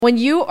When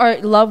you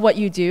love what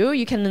you do,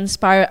 you can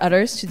inspire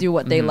others to do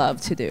what they love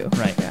to do.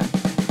 Right. Yeah.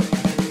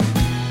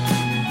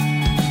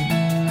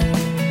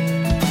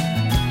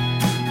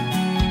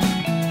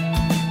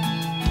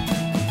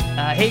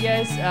 Hey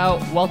guys,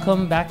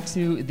 welcome back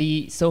to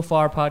the So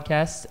Far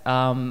podcast,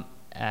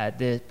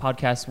 the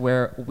podcast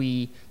where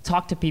we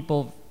talk to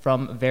people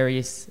from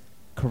various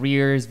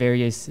careers,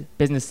 various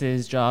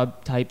businesses,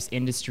 job types,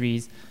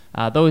 industries,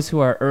 those who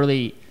are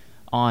early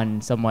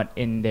on somewhat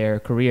in their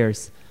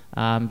careers,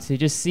 to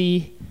just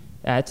see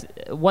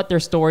what their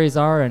stories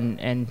are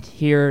and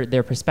hear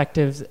their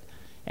perspectives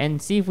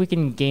and see if we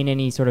can gain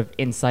any sort of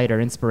insight or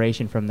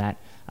inspiration from that.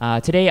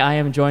 Today I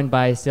am joined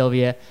by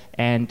Sylvia,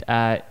 and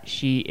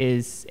she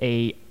is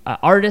a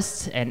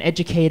artist, an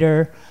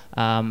educator,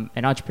 an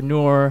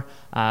entrepreneur,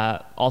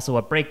 also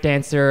a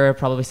breakdancer,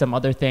 probably some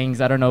other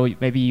things. I don't know,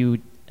 maybe you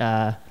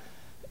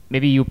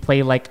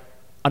play like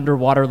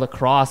underwater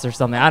lacrosse or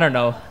something. I don't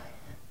know.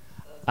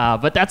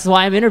 But that's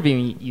why I'm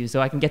interviewing you, so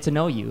I can get to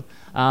know you.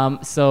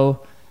 So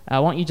why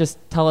don't you just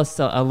tell us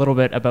a little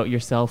bit about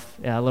yourself,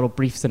 a little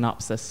brief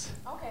synopsis.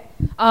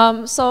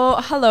 So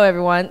hello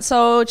everyone.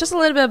 So just a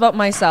little bit about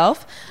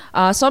myself.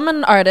 So I'm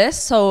an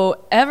artist.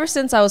 So ever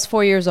since I was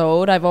 4 years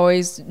old, I've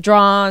always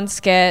drawn,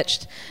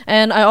 sketched,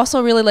 and I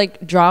also really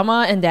like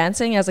drama and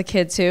dancing as a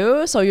kid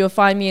too. So you'll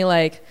find me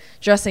like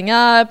dressing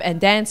up and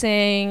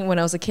dancing when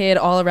I was a kid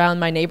all around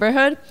my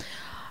neighborhood.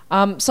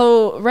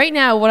 So right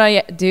now what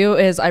I do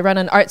is I run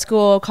an art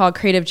school called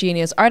Creative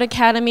Genius Art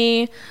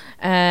Academy,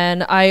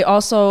 and I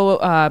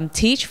also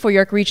teach for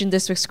York Region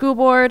District School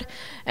Board,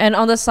 and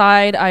on the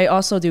side I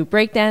also do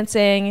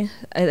breakdancing.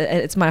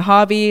 It's my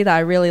hobby that I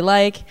really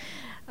like.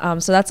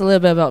 So that's a little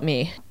bit about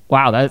me.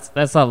 Wow,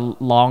 that's a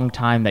long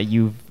time that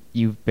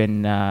you've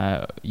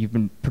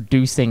been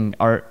producing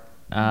art.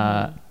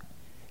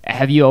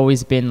 Have you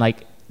always been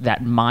like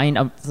that mind?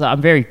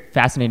 I'm very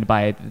fascinated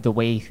by the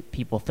way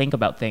people think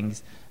about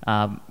things.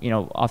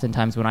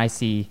 Oftentimes when I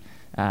see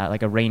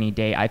like a rainy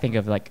day, I think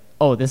of like,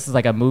 oh, this is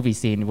like a movie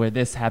scene where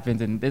this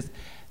happens and this.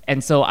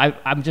 And so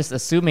I'm just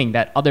assuming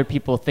that other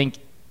people think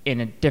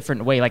in a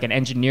different way. Like an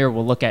engineer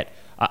will look at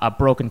a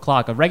broken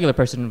clock. A regular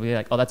person will be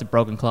like, oh, that's a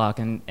broken clock.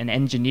 And an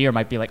engineer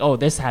might be like, oh,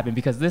 this happened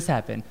because this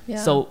happened.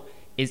 Yeah. So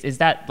is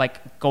that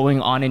like going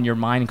on in your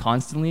mind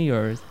constantly,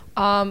 or?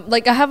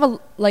 Like I have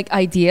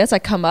ideas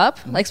that come up,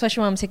 like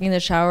especially when I'm taking the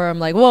shower. I'm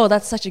like, whoa,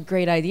 that's such a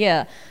great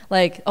idea.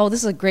 Like, oh,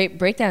 this is a great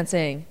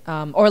breakdancing,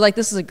 or like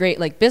this is a great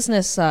like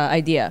business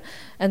idea.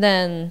 And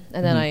then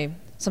I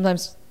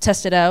sometimes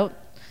test it out,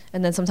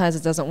 and then sometimes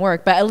it doesn't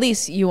work. But at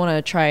least you want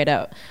to try it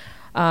out.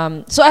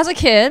 So as a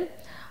kid,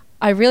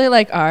 I really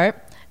like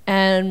art,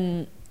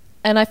 and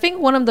I think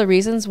one of the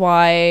reasons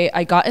why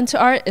I got into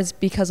art is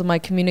because of my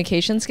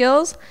communication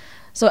skills.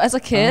 So as a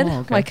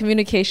kid, my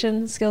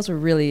communication skills were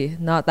really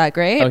not that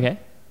great. Okay.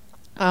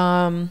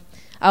 I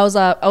was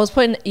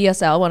put in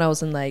ESL when I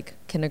was in like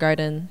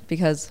kindergarten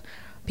because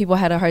people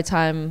had a hard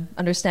time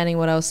understanding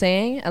what I was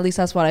saying. At least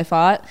that's what I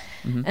thought.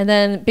 And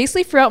then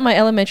basically throughout my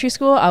elementary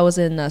school, I was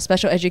in a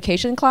special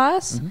education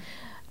class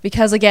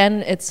because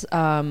again, it's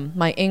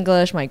my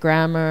English, my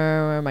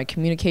grammar, my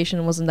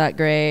communication wasn't that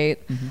great.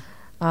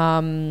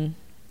 So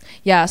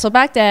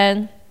back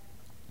then,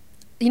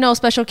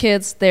 special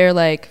kids, they're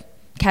like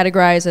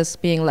categorized as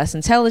being less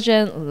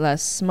intelligent,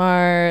 less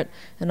smart,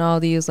 and all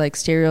these like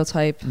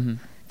stereotype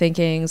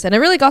thinkings. And it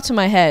really got to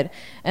my head.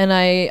 And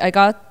I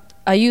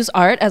use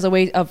art as a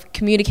way of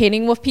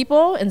communicating with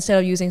people instead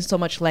of using so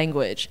much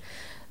language.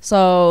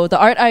 So the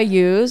art I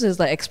use is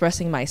like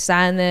expressing my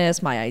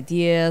sadness, my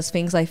ideas,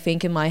 things I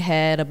think in my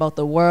head about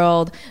the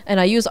world.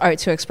 And I use art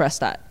to express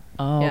that.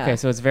 Oh, okay.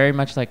 So it's very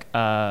much like,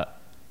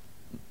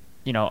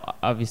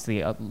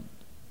 obviously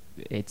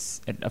it's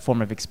a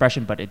form of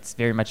expression, but it's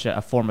very much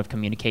a form of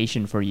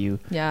communication for you.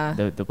 Yeah.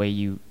 The way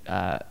you,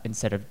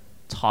 instead of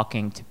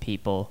talking to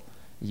people,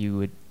 you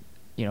would,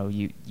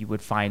 you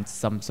would find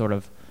some sort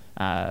of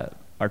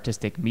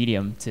artistic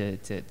medium to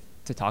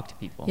talk to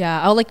people.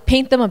 Yeah, I'll like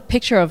paint them a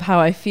picture of how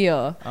I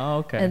feel. Oh,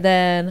 okay. And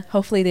then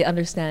hopefully they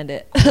understand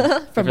it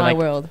from my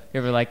world.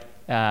 You ever like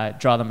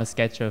draw them a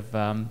sketch of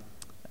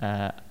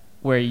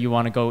where you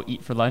want to go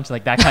eat for lunch,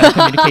 like that kind of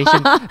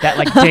communication, that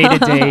like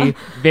day-to-day,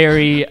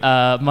 very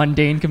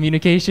mundane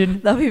communication?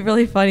 That'd be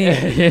really funny.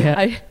 Yeah.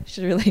 I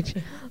should really,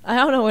 I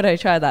don't know when I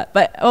tried that,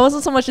 but I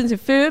wasn't so much into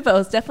food, but it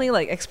was definitely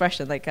like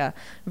expression, like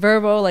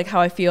verbal, like how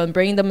I feel and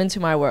bringing them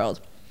into my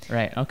world.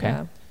 Right, okay.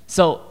 Yeah.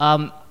 So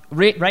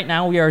right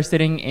now we are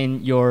sitting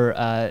in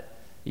your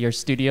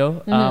studio.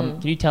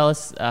 Can you tell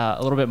us a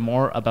little bit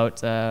more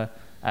about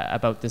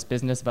this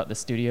business, about the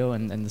studio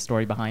and the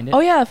story behind it? Oh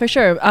yeah, for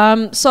sure.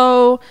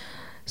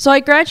 So I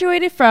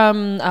graduated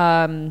from,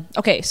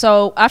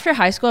 so after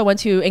high school, I went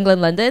to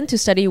England, London to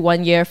study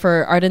 1 year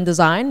for art and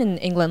design in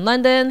England,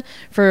 London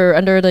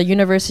under the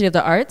University of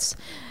the Arts.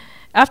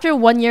 After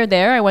 1 year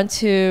there, I went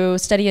to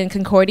study in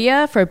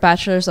Concordia for a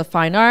Bachelor's of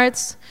Fine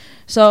Arts.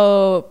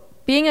 So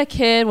being a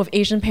kid with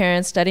Asian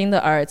parents studying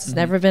the arts has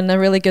never been a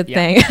really good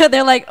thing.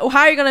 They're like, how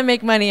are you going to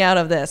make money out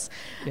of this?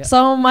 Yeah.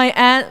 So my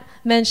aunt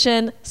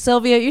mentioned,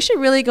 Sylvia, you should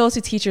really go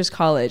to teachers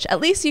college. At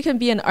least you can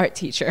be an art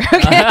teacher.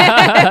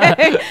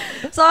 Okay?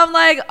 So I'm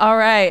like, all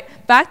right.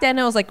 Back then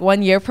it was like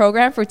 1 year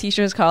program for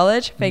teachers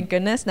college. Thank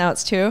goodness. Now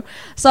it's 2.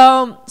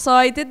 So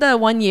I did the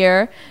 1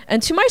 year,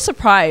 and to my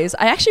surprise,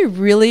 I actually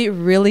really,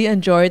 really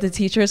enjoyed the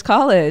teachers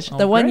college.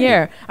 The 1 great.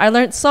 year. I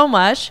learned so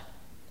much,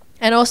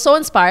 and I was so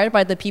inspired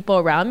by the people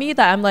around me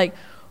that I'm like,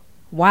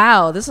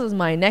 wow, this is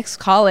my next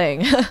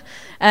calling.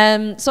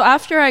 And so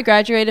after I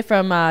graduated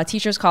from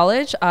Teachers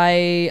College,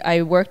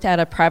 I worked at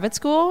a private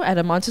school, at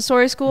a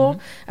Montessori school,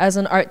 as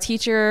an art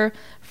teacher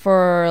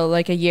for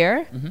like a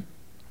year.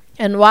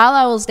 And while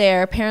I was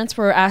there, parents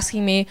were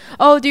asking me,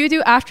 oh, do you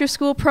do after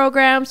school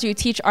programs? Do you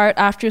teach art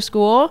after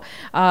school?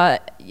 And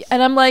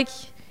I'm like,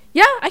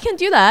 yeah, I can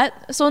do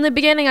that. So in the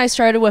beginning, I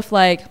started with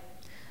like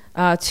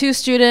 2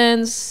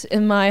 students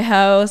in my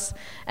house,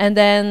 and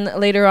then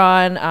later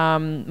on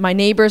my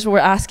neighbors were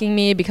asking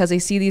me because they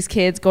see these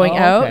kids going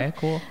out. Okay,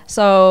 cool.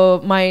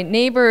 So my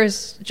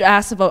neighbors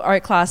asked about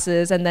art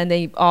classes, and then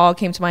they all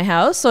came to my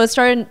house. So it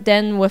started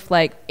then with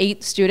like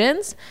 8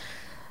 students,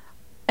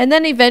 and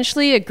then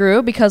eventually it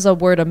grew because of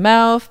word of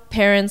mouth.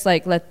 Parents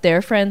like let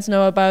their friends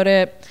know about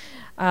it,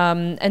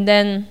 and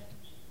then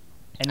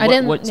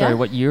And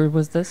what year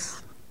was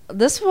this?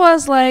 This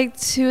was like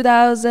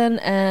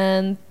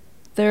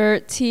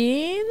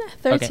 2013,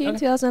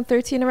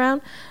 2013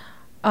 around.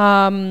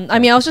 I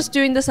mean, I was just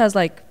doing this as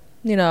like,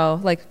 you know,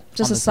 like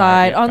just On a the side,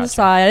 side, yeah, on the gotcha.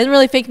 side. I didn't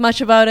really think much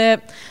about it.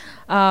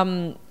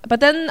 But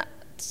then I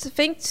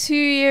think 2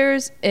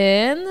 years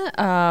in,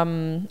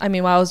 I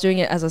mean, while I was doing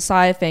it as a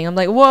side thing, I'm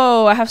like,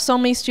 whoa, I have so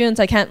many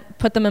students, I can't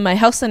put them in my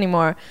house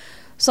anymore.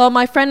 So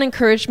my friend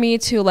encouraged me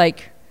to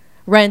like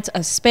rent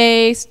a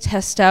space,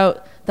 test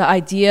out the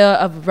idea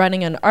of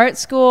running an art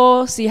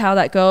school, see how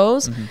that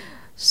goes.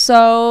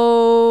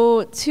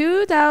 So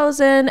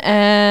 2000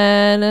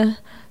 and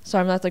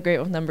sorry, I'm not that great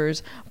with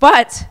numbers,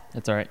 but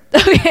That's all right.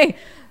 okay,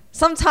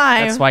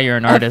 sometime. That's why you're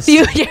an artist.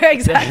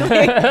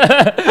 Exactly.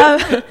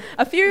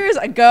 A few years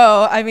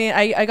ago, I mean,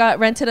 I got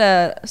rented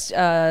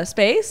a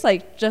space,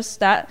 like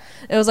just that.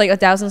 It was like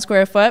 1,000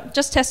 square foot,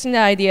 just testing the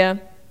idea.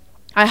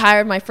 I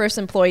hired my first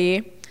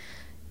employee,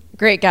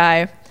 great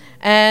guy.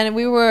 And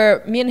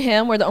me and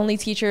him were the only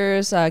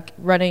teachers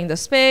running the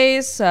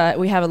space.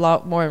 We have a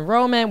lot more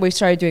enrollment. We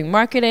started doing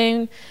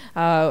marketing,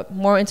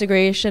 more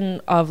integration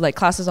of like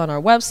classes on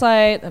our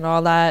website and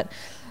all that.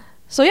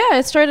 So yeah,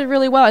 it started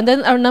really well. And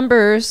then our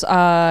numbers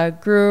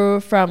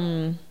grew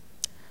from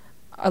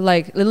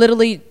like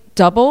literally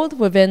doubled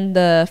within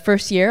the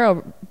first year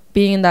of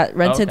being in that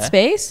rented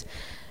space.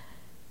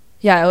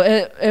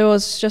 Yeah, it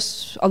was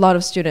just a lot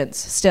of students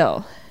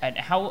still. And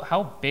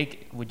how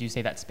big would you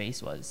say that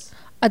space was?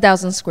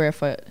 1,000 square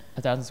foot.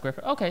 1,000 square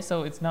foot. Okay,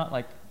 so it's not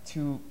like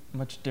too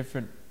much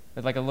different.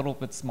 It's like a little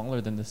bit smaller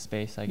than the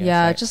space, I guess.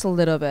 Yeah, right? just a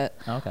little bit.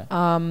 Okay.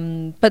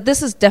 But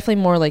this is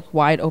definitely more like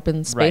wide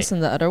open space than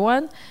the other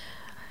one.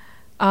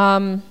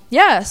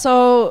 Yeah,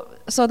 so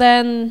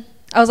then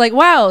I was like,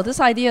 wow, this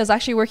idea is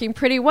actually working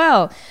pretty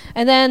well.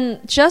 And then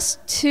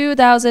just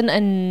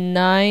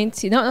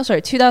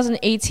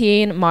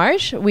 2018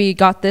 March, we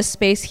got this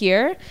space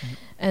here.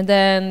 And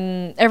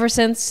then ever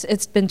since,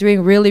 it's been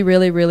doing really,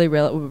 really, really,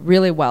 really,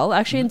 really well.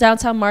 Actually, in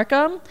downtown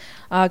Markham,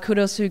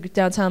 kudos to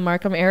downtown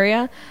Markham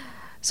area.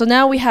 So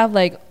now we have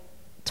like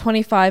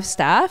 25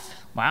 staff.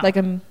 Wow. Like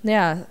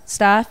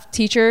staff,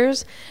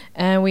 teachers,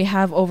 and we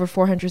have over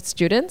 400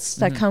 students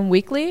that come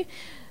weekly.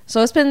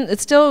 So it's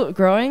still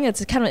growing.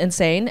 It's kind of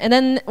insane. And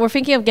then we're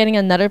thinking of getting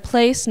another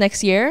place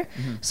next year.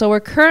 So we're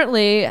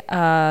currently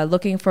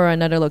looking for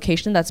another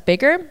location that's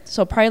bigger.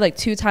 So probably like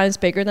 2 times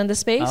bigger than the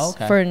space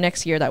for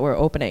next year that we're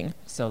opening.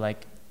 So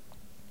like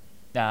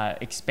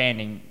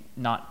expanding,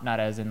 not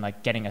as in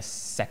like getting a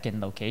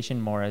second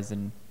location, more as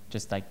in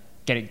just like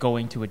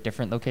going to a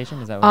different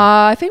location. Is that what?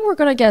 I think we're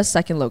gonna get a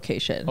second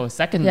location. Oh, a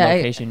second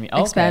location.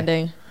 Okay.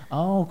 Expanding.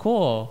 Oh,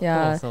 cool.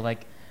 Yeah. Cool. So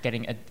like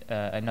getting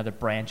another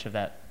branch of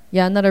that.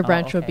 Yeah, another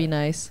branch would be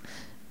nice.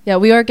 Yeah,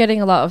 we are getting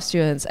a lot of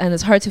students, and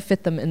it's hard to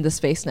fit them in the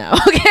space now.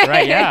 Okay.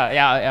 Right.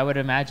 Yeah. I would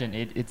imagine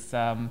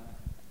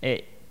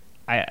I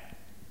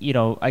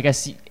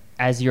guess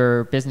as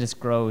your business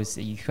grows,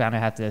 you kind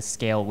of have to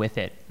scale with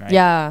it, right?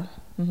 Yeah.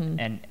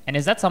 And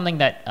is that something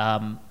that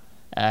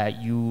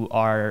you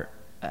are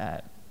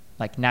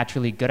like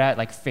naturally good at,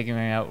 like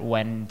figuring out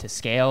when to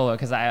scale?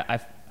 Because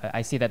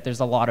I see that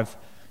there's a lot of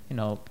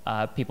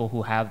people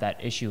who have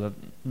that issue of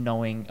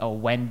knowing, oh,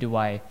 when do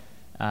I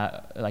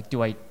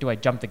do I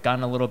jump the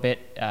gun a little bit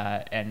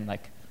and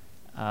like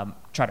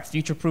try to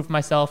future-proof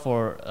myself,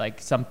 or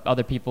like some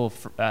other people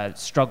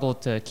struggle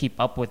to keep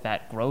up with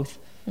that growth.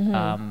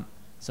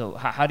 So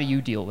how do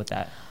you deal with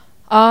that?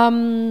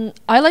 I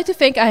like to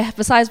think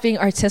besides being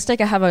artistic,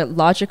 I have a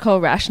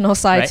logical, rational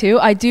side too.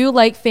 I do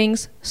like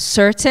things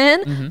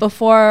certain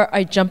before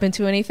I jump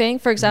into anything.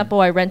 For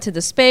example, I rented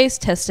the space,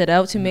 tested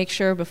out to make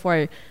sure before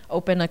I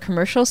open a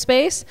commercial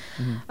space.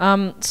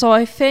 So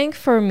I think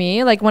for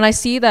me, like when I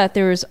see that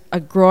there's a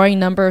growing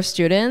number of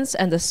students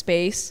and the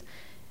space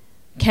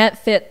can't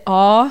fit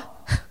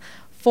all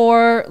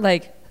for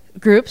like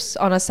groups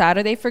on a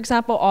Saturday, for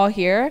example, all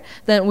here,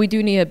 then we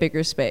do need a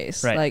bigger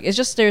space. Right. Like, it's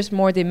just there's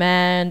more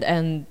demand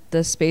and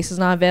the space is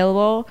not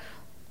available.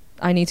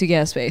 I need to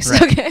get a space.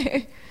 Right.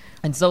 Okay.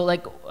 And so,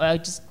 like,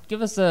 just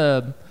give us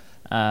a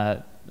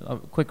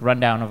quick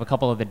rundown of a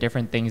couple of the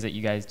different things that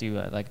you guys do,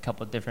 like a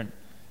couple of different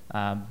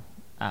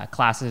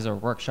classes or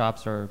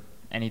workshops or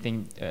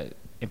anything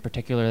in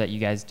particular that you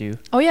guys do.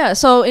 Oh yeah,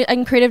 so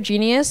in Creative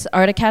Genius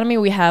Art Academy,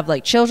 we have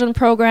like children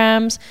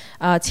programs,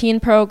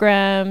 teen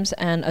programs,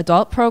 and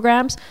adult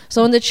programs.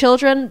 So in the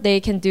children, they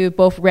can do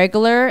both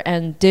regular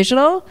and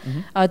digital.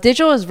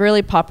 Digital is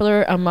really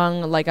popular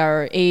among like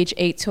our age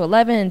 8 to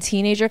 11 and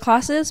teenager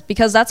classes,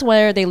 because that's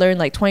where they learn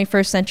like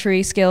 21st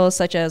century skills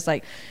such as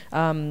like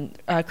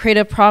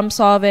creative problem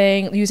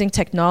solving, using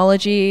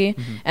technology,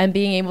 and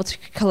being able to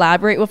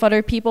collaborate with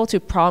other people to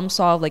problem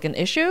solve like an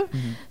issue.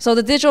 So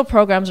the digital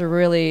programs are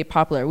really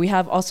popular. We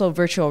have also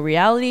virtual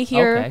reality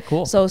here. Okay,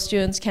 cool. So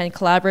students can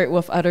collaborate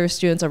with other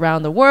students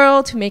around the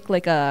world to make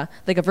like a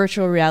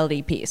virtual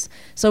reality piece.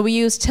 So we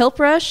use Tilt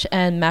Brush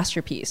and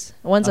Masterpiece.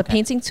 One's a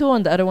painting tool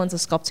and the other one's a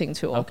sculpting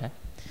tool. Okay.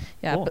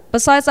 Yeah. Cool.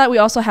 Besides that, we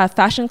also have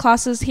fashion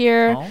classes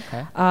here. Oh,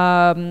 okay.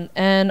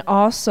 And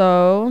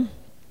also,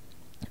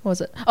 what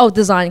was it? Oh,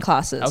 design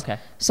classes. Okay.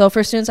 So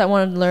for students that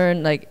want to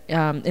learn like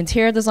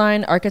interior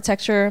design,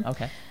 architecture.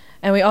 Okay.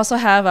 And we also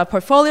have a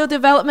portfolio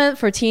development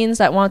for teens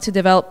that want to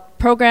develop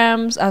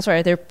programs.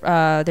 Their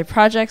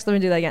projects. Let me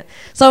do that again.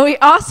 So we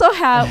also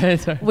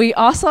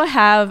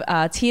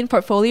have teen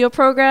portfolio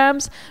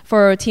programs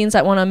for teens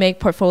that want to make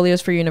portfolios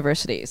for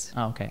universities.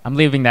 Oh, okay. I'm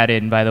leaving that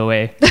in, by the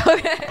way.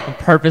 Okay. I'm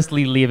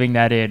purposely leaving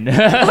that in.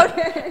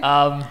 Okay.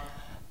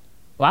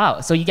 Wow.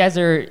 So you guys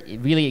are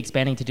really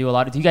expanding to do a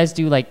lot. Do you guys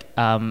do like,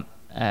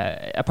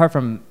 apart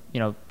from,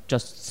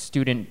 just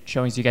student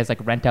showings, do you guys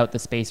like rent out the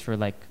space for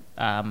like,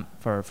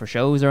 for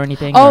shows or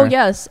anything? Oh, or?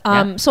 yes.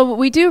 Yeah. So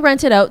we do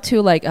rent it out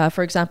to like,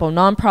 for example,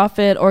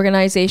 nonprofit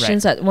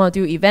organizations that want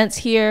to do events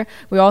here.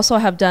 We also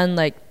have done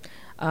like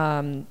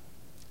DIY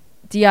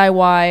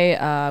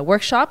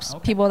workshops,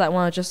 people that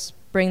want to just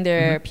bring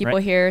their people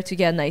here to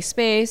get a nice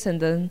space and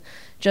then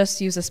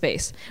just use the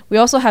space. We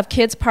also have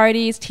kids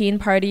parties, teen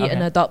party,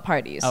 and adult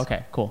parties.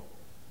 Okay, cool.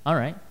 All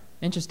right.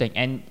 Interesting.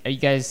 And are you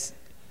guys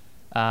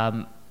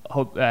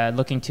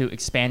looking to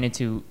expand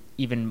into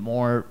even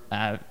more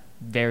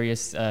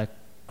various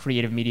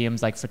creative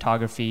mediums like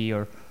photography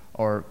or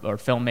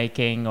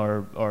filmmaking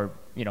or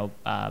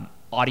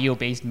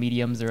audio-based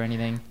mediums or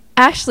anything?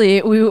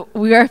 Actually,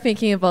 we are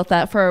thinking about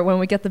that for when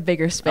we get the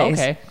bigger space.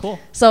 Okay, cool.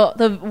 So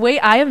the way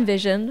I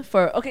envision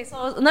so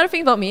another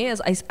thing about me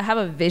is I have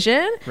a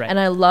vision and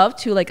I love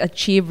to like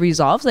achieve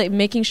results, like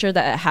making sure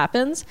that it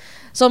happens.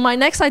 So my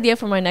next idea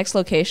for my next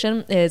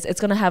location is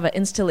it's going to have an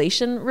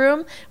installation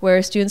room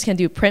where students can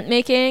do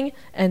printmaking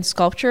and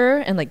sculpture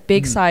and like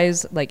big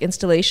size like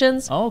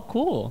installations. Oh,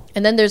 cool.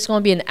 And then there's going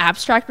to be an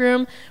abstract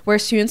room where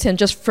students can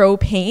just throw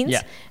paint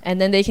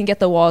and then they can get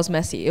the walls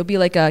messy. It'll be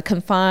like a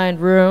confined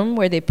room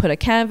where they put a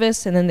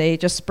canvas and then they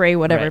just spray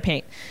whatever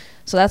paint.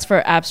 So that's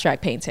for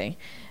abstract painting.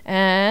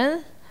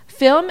 And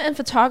film and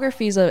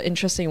photography is an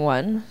interesting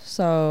one.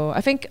 So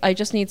I think I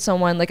just need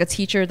someone like a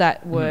teacher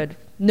that would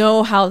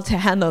know how to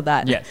handle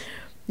that. Yes.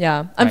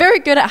 Yeah. I'm very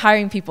good at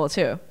hiring people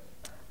too.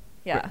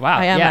 Yeah. Wow.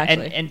 I am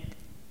actually. And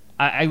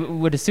I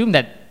would assume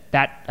that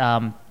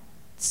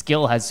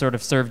skill has sort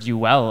of served you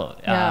well.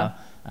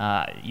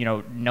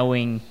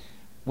 Knowing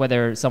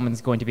whether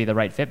someone's going to be the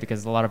right fit,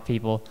 because a lot of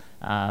people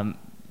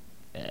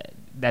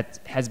that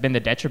has been the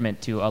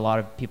detriment to a lot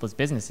of people's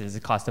businesses.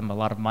 It cost them a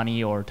lot of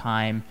money or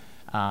time,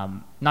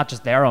 not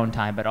just their own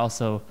time, but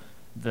also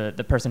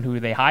the person who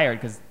they hired,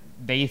 because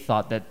they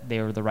thought that they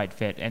were the right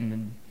fit.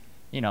 And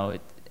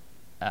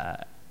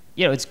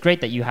it's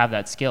great that you have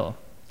that skill.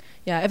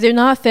 Yeah, if they're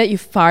not fit, you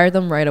fire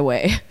them right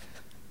away.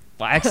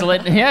 Well,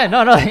 excellent.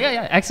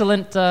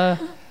 Excellent.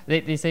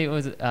 They say it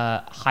was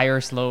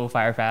hire slow,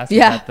 fire fast.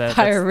 Yeah,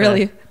 hire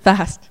really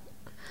fast.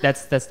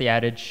 That's the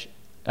adage.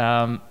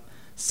 Another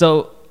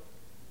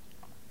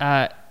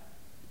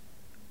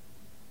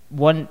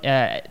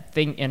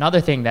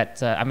thing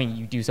that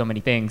you do so many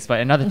things, but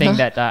another thing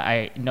that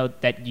I know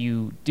that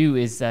you do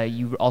is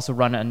you also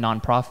run a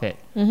nonprofit,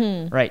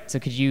 right? So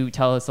could you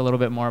tell us a little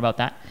bit more about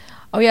that?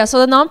 Oh yeah,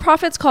 so the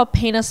nonprofit's called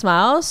Paint a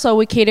Smile. So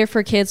we cater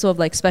for kids with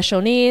like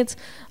special needs,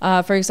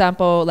 for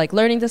example, like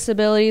learning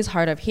disabilities,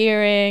 hard of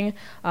hearing,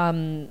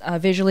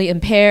 visually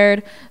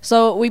impaired.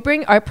 So we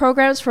bring art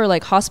programs for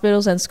like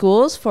hospitals and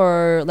schools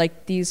for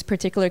like these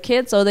particular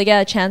kids, so they get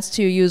a chance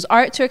to use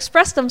art to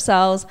express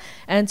themselves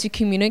and to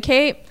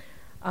communicate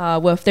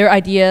with their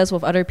ideas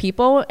with other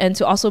people, and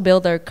to also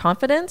build their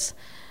confidence.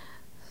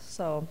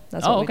 So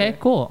that's what we do.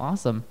 Cool,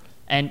 awesome.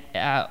 And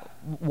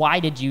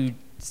why did you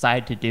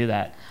decide to do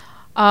that?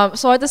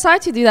 So I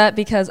decided to do that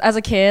because as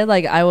a kid,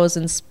 like I was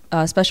in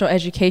special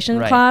education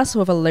class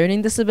with a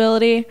learning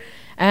disability,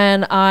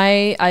 and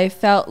I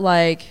felt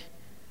like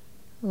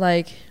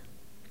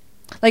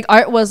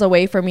art was a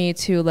way for me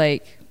to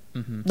like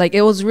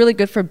it was really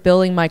good for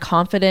building my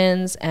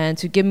confidence and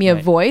to give me a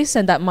voice,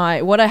 and that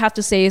what I have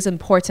to say is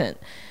important.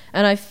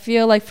 And I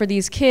feel like for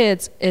these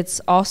kids, it's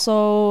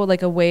also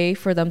like a way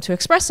for them to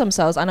express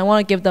themselves. And I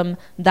want to give them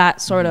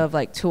that sort of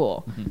like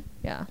tool.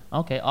 Yeah.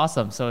 Okay,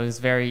 awesome. So it was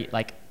very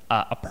like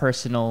a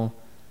personal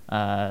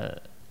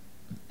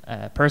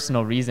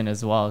reason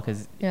as well,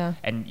 because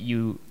and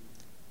you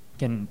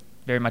can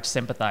very much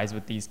sympathize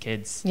with these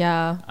kids.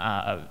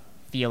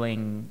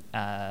 Feeling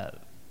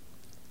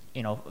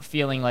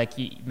feeling like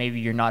maybe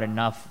you're not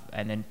enough,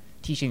 and then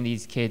teaching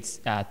these kids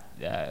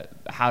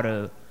how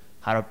to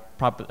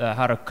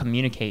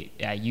communicate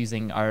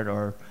using art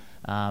or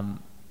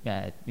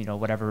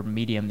whatever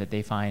medium that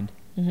they find.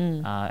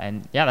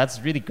 And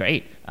that's really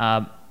great.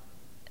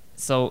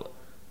 So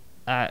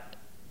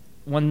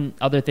one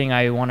other thing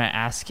I want to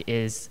ask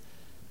is,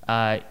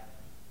 do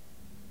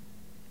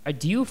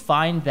you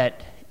find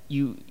that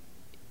you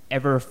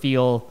ever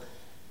feel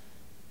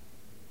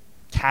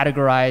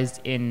categorized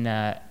in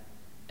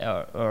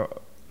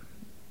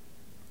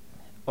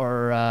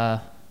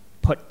or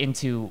put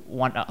into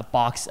a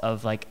box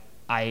of like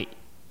I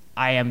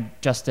am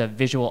just a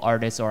visual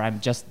artist, or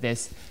I'm just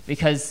this?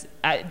 Because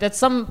that's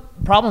some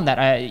problem that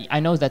I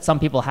know that some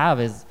people have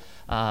is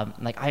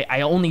like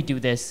I only do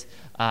this,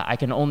 I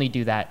can only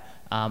do that,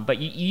 but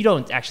you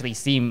don't actually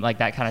seem like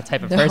that kind of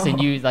type of person.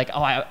 You like,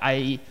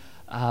 I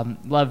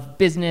love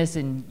business,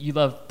 and you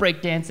love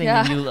breakdancing,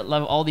 and you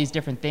love all these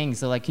different things.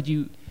 So like, could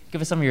you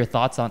give us some of your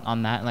thoughts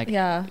on that? Like,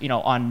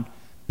 on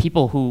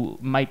people who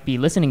might be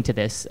listening to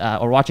this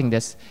or watching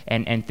this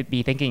and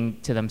be thinking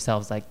to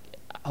themselves like,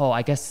 oh,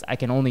 I guess I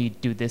can only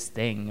do this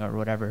thing or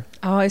whatever.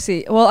 Oh, I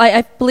see. Well,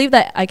 I believe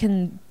that I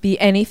can be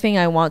anything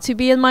I want to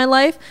be in my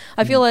life.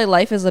 I feel like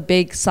life is a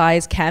big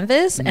size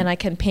canvas, and I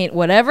can paint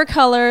whatever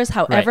colors,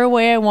 however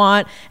way I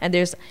want. And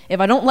if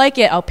I don't like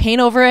it, I'll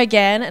paint over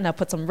again, and I'll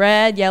put some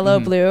red,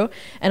 yellow, blue,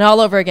 and all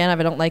over again if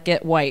I don't like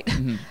it, white.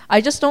 I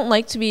just don't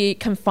like to be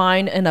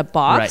confined in a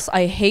box.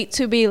 I hate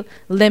to be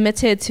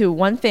limited to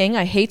one thing.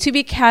 I hate to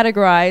be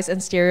categorized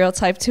and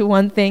stereotyped to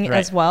one thing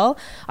as well.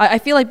 I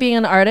feel like being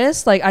an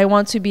artist, like I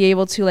want to be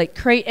able to like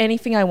create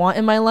anything I want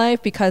in my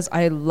life, because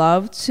I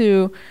love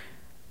to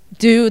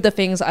do the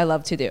things I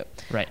love to do.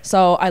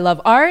 So I love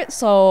art,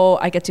 so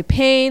I get to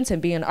paint and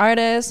be an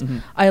artist.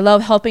 I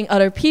love helping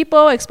other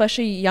people,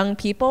 especially young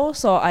people.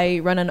 So I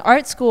run an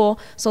art school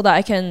so that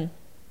I can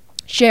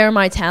share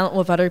my talent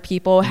with other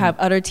people, have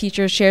other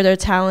teachers share their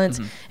talents,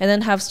 and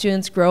then have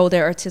students grow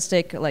their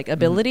artistic like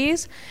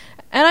abilities.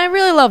 And I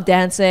really love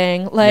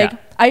dancing. Like,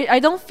 I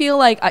don't feel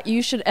like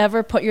you should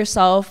ever put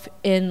yourself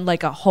in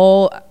like a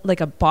whole,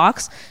 like a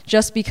box,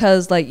 just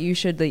because like you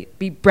should like,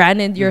 be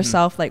branded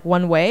yourself like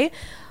one way.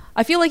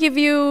 I feel like if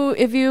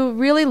you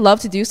really love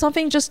to do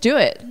something, just do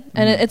it.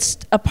 And it's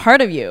a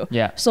part of you.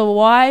 So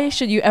why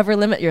should you ever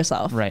limit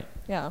yourself?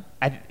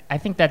 I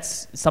think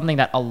that's something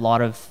that a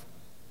lot of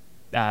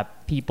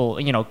people,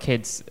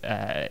 kids,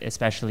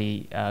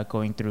 especially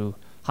going through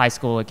high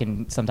school, it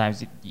can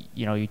sometimes,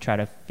 you try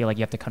to feel like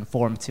you have to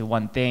conform to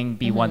one thing,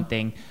 be one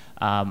thing.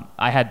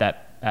 I had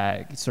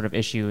that sort of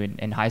issue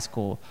in high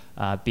school,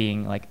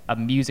 being like a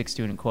music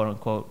student, quote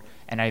unquote.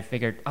 And I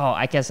figured,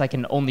 I guess I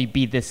can only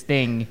be this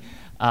thing.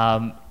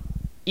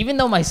 Even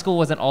though my school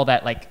wasn't all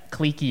that like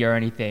cliquey or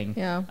anything.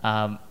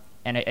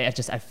 And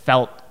I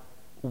felt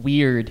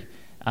weird,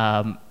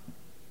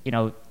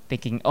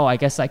 thinking, I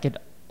guess I could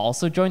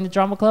also join the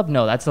drama club.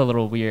 No, that's a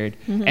little weird.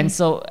 And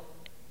so,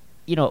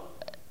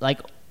 like,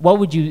 what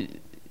would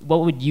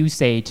you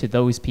say to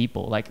those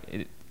people?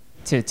 Like,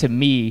 to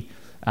me,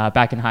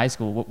 back in high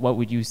school, what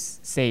would you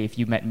say if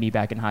you met me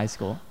back in high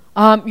school?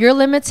 You're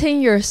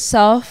limiting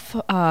yourself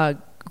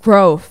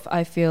growth.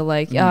 I feel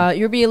like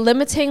you're be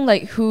limiting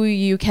like who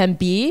you can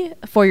be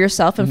for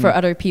yourself and for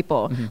other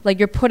people. Like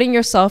you're putting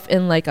yourself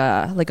in like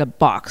a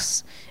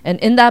box, and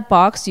in that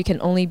box you can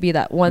only be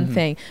that one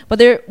thing.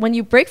 But when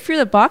you break through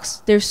the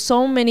box, there's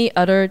so many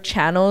other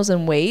channels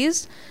and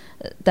ways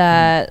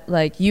that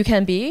like you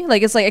can be.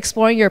 Like it's like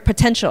exploring your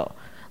potential.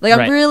 Like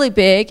I'm really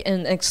big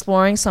in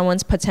exploring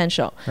someone's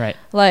potential.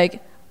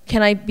 Like,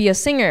 can I be a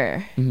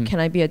singer? Can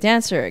I be a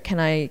dancer? Can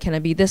I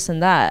be this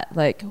and that?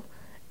 Like,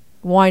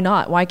 why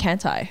not? Why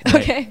can't I?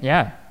 Okay.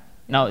 Yeah.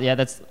 No. Yeah.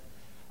 That's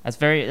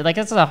very like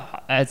it's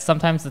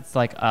sometimes it's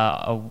like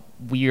a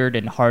weird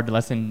and hard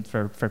lesson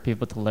for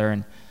people to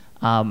learn.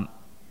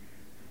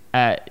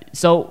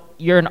 So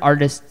you're an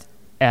artist,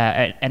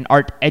 an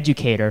art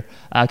educator.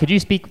 Could you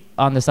speak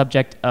on the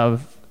subject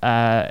of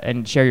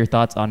and share your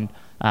thoughts on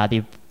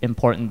the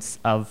importance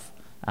of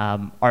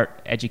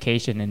art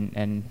education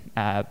and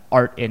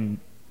art in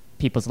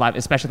people's lives,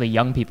 especially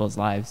young people's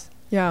lives?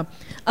 Yeah.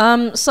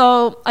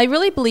 So I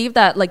really believe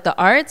that like the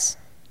arts,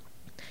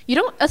 you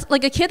don't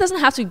like a kid doesn't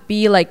have to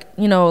be like,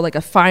 like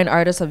a fine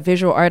artist, a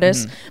visual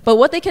artist, but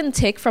what they can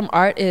take from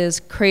art is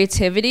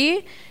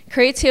creativity.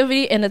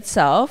 Creativity in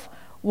itself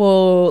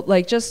will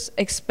like just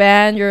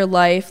expand your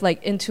life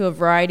like into a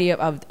variety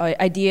of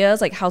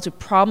ideas, like how to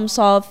problem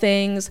solve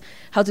things,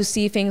 how to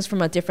see things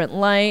from a different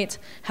light,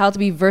 how to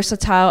be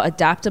versatile,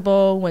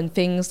 adaptable when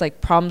things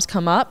like problems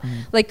come up.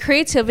 Like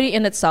creativity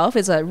in itself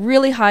is a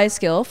really high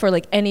skill for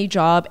like any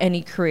job,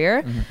 any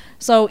career.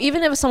 So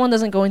even if someone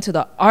doesn't go into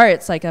the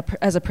arts like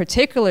as a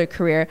particular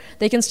career,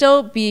 they can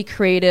still be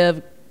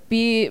creative,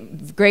 be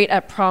great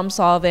at problem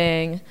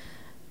solving.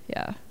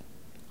 Yeah.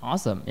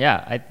 Awesome.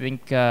 Yeah, I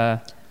think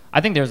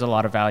there's a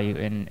lot of value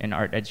in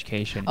art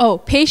education. Oh,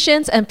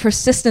 patience and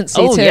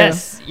persistency Oh, too.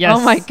 yes. Oh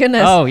my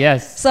goodness. Oh,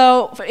 yes.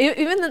 So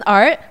even in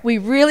art, we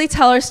really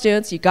tell our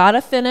students, you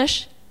gotta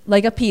finish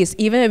like a piece.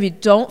 Even if you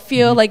don't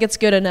feel like it's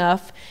good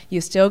enough,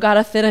 you still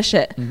gotta finish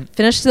it.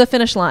 Finish to the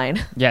finish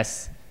line.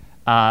 Yes.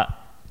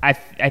 I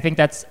think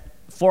that's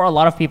for a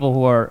lot of people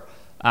who are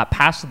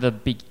past the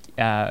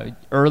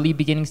early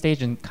beginning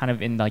stage and kind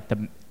of in like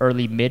the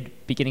early mid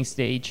beginning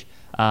stage.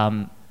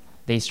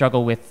 They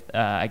struggle with,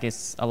 I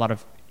guess, a lot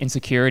of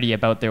insecurity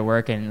about their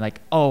work and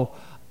like, oh,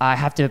 I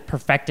have to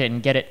perfect it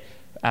and get it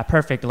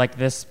perfect like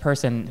this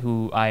person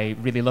who I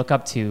really look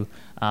up to.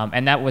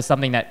 And that was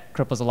something that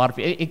cripples a lot of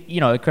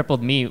people. It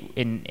crippled me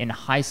in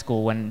high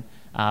school when,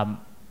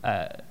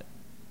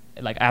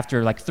 like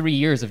after like 3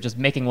 years of just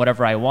making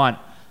whatever I want,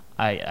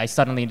 I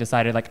suddenly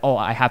decided like, oh,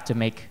 I have to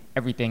make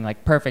everything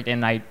like perfect,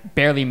 and I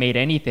barely made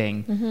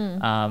anything.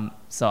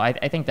 So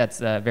I think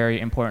that's a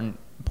very important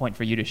point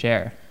for you to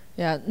share.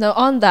 Yeah. No,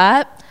 on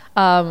that,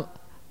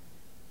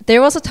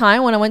 there was a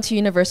time when I went to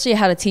university, I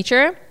had a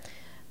teacher,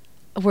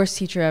 worst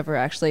teacher ever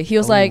actually. He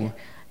was like,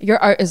 your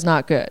art is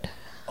not good.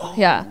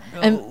 Yeah.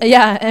 No.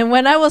 And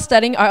when I was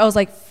studying art, I was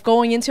like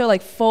going into it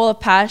like full of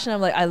passion.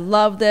 I'm like, I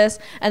love this.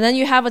 And then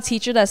you have a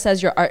teacher that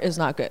says your art is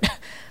not good.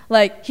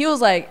 Like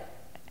he's like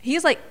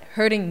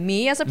hurting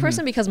me as a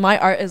person because my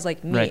art is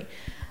like me. Right.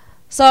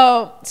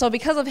 So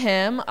because of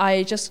him,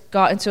 I just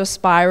got into a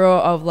spiral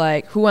of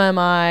like, who am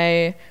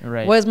I?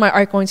 Right. What is my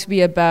art going to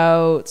be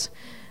about?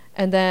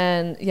 And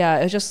then, yeah,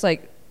 it was just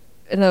like,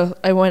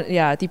 I went,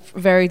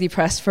 very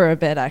depressed for a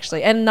bit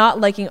actually, and not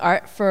liking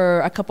art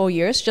for a couple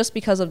years just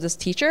because of this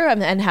teacher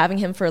and having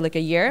him for like a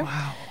year.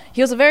 Wow.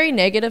 He was a very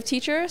negative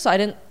teacher, so I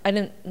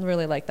didn't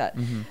really like that.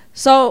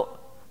 So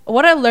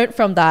what I learned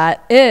from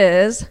that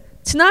is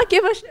to not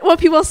give a shit what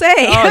people say.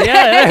 Oh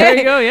yeah, there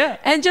you go, yeah.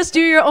 And just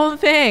do your own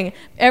thing.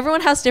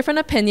 Everyone has different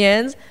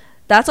opinions.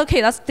 That's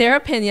okay. That's their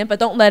opinion, but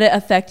don't let it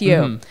affect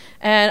you.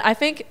 And I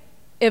think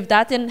if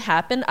that didn't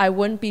happen, I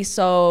wouldn't be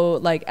so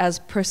like as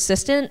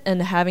persistent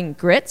and having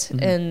grit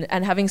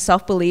and having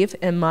self-belief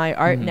in my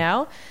art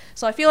now.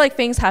 So I feel like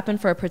things happen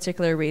for a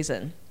particular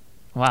reason.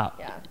 Wow.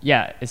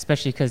 Yeah,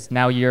 especially because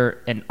now you're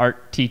an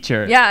art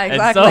teacher. Yeah,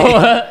 exactly.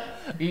 And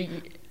so,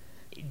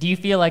 do you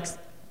feel like,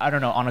 I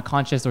don't know, on a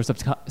conscious or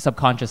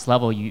subconscious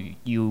level,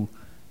 you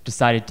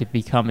decided to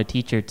become a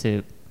teacher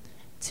to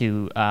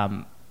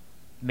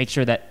make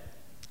sure that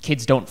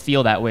kids don't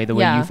feel that way the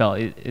way you felt?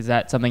 Is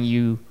that something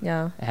you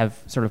have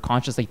sort of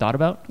consciously thought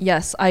about?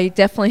 Yes, I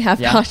definitely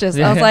have conscious.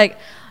 I was like,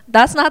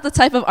 that's not the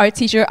type of art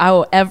teacher I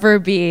will ever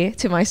be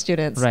to my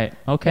students. Right.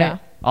 Okay. Yeah.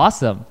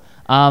 Awesome.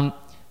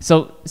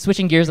 So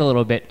switching gears a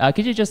little bit,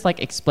 could you just like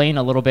explain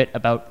a little bit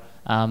about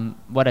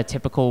what a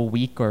typical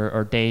week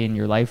or day in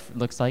your life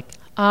looks like?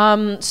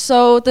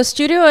 So the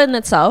studio in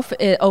itself,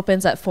 it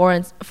opens at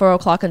 4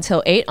 o'clock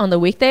until 8 on the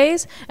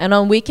weekdays, and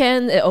on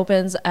weekend it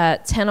opens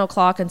at 10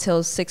 o'clock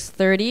until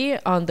 6:30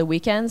 on the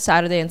weekend,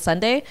 Saturday and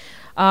Sunday.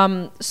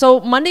 So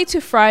Monday to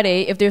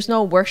Friday, if there's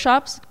no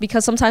workshops,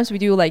 because sometimes we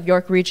do like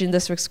York Region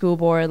District School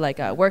Board, like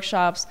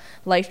workshops,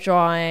 life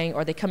drawing,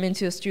 or they come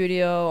into a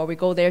studio, or we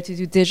go there to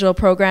do digital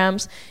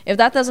programs. If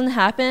that doesn't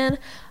happen,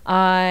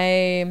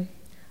 I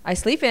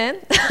sleep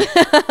in.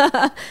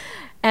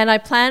 And I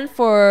plan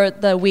for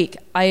the week.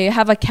 I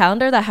have a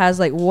calendar that has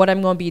like what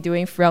I'm going to be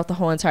doing throughout the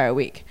whole entire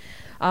week.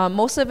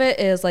 Most of it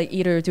is like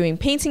either doing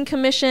painting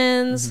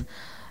commissions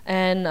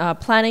and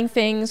planning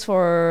things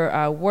for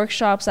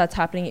workshops that's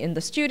happening in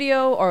the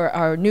studio or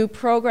our new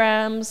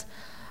programs,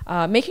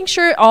 making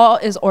sure all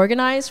is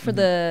organized for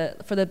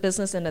the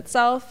business in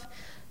itself.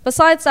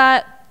 Besides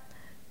that,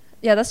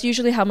 that's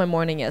usually how my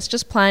morning is.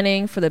 Just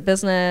planning for the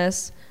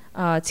business,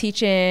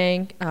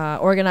 teaching,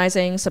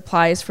 organizing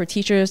supplies for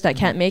teachers that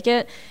can't make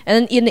it. And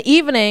then in the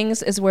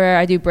evenings is where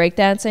I do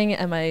breakdancing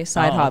and my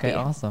side hobby. Okay,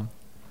 awesome.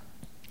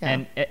 Yeah.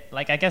 And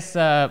I guess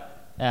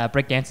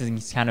breakdancing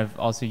is kind of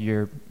also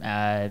your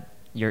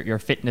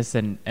fitness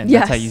and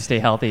that's how you stay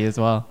healthy as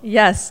well.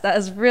 Yes, that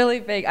is really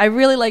big. I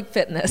really like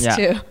fitness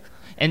too.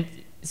 And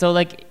so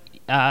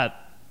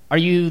are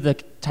you the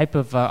type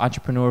of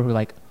entrepreneur who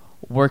like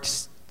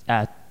works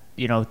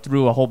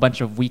through a whole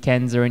bunch of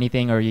weekends or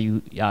anything, or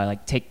you try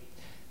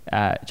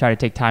to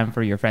take time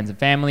for your friends and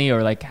family,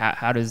 or like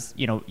how does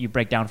you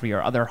break down for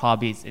your other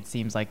hobbies? It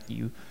seems like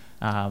you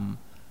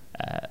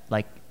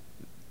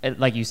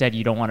like you said,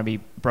 you don't want to be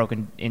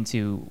broken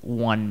into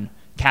one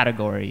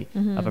category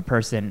of a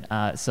person.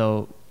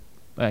 So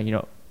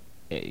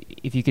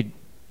if you could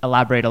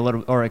elaborate a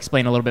little or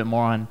explain a little bit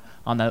more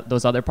on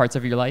those other parts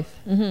of your life.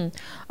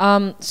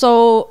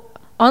 So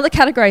on the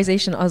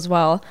categorization as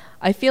well,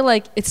 I feel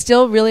like it's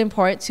still really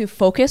important to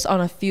focus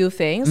on a few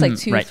things, like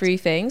 2-3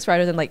 things,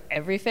 rather than like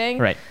everything.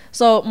 Right.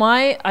 So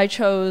I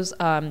chose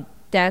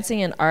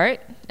dancing and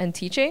art and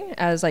teaching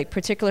as like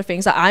particular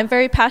things that I'm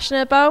very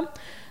passionate about.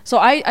 So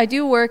I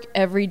do work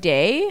every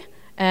day,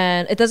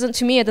 And it doesn't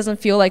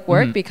feel like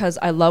work because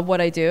I love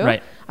what I do.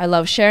 Right. I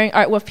love sharing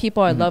art with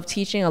people. I love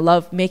teaching. I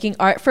love making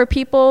art for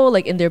people,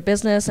 like in their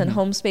business and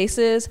home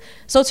spaces.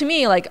 So to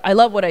me, like, I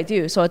love what I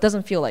do, so it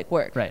doesn't feel like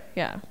work. Right.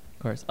 Yeah. Of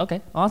course.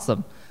 Okay.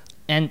 Awesome.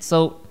 And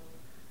so,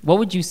 what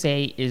would you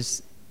say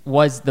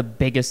was the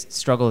biggest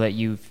struggle that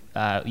you've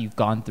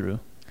gone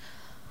through?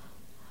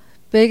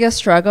 Biggest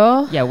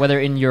struggle? Yeah, whether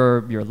in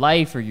your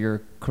life or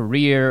your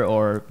career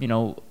or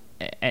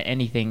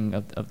anything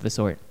of the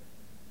sort.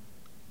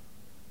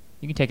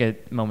 You can take a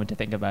moment to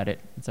think about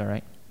it. It's all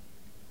right.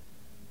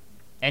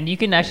 And you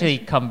can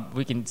actually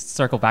we can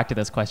circle back to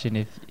this question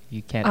if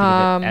you can't think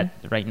of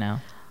it right now.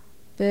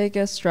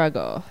 Biggest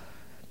struggle.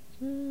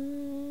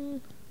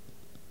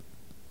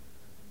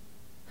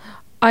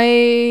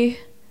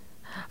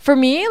 For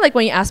me, like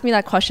when you ask me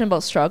that question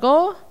about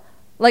struggle,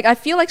 like I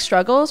feel like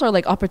struggles are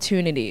like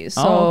opportunities.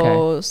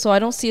 So I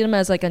don't see them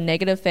as like a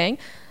negative thing.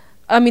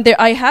 I mean,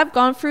 I have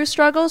gone through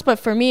struggles, but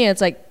for me,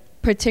 it's like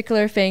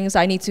particular things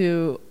I need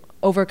to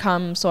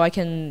overcome so I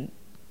can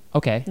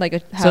like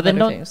have so then other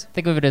don't things.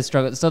 think of it as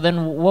struggle. So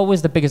then what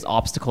was the biggest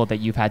obstacle that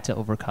you've had to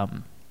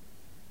overcome?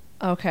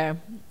 Okay.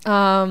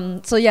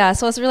 So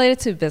it's related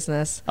to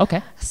business.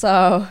 Okay.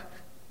 So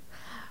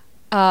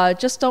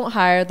just don't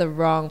hire the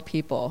wrong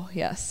people.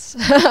 Yes.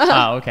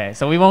 Okay.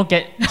 So we won't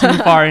get too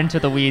far into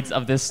the weeds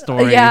of this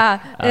story.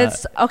 Yeah,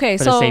 it's okay.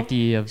 For So the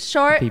safety of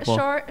people.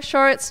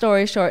 Short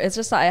story short. It's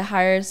just that I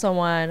hired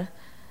someone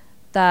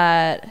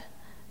that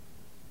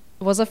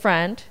was a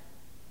friend,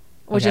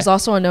 which is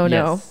also a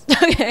no-no.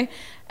 Yes. Okay.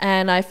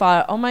 And I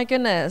thought, oh my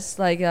goodness,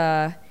 like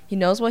he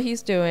knows what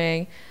he's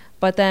doing,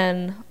 but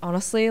then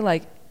honestly,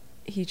 like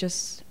it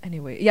just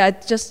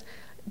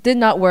did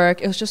not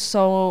work. It was just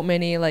so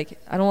many, like,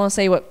 I don't want to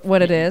say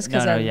what it is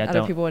because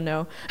other people would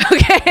know.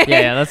 Okay.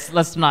 Yeah.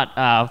 Let's not.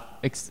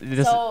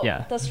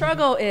 The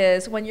struggle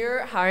is when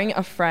you're hiring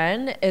a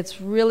friend, it's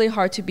really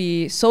hard to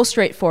be so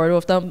straightforward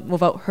with them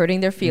without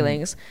hurting their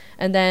feelings.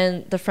 And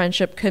then the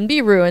friendship can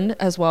be ruined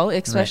as well,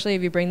 especially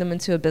if you bring them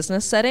into a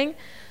business setting.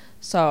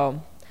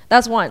 So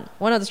that's one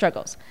of the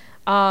struggles.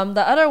 The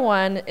other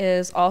one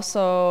is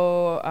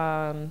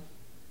also...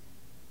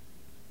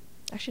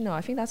 actually, no,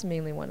 I think that's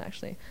mainly one,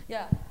 actually.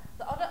 Yeah.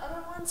 The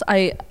other ones,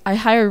 I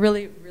hire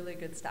really, really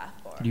good staff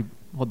for. Could you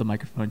hold the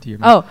microphone to your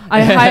mouth? Oh,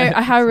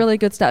 I hire really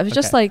good staff. It's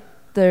just like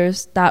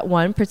there's that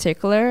one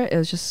particular. It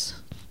was just,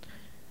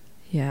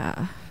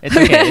 yeah. It's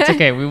okay. It's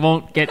okay. We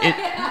won't get it.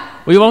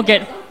 We won't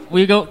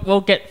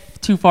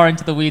get too far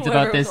into the weeds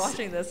about this.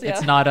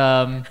 It's not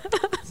a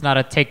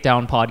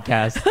takedown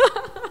podcast.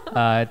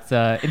 It's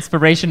an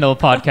inspirational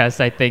podcast,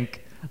 I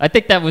think. I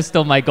think that was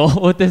still my goal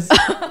with this.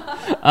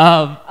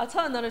 I'll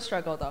tell another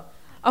struggle though.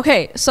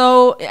 Okay,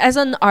 so as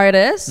an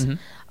artist,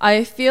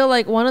 I feel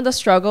like one of the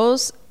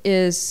struggles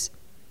is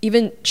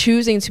even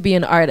choosing to be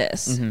an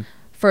artist.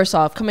 First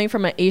off, coming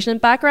from an Asian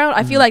background,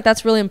 I feel like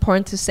that's really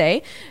important to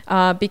say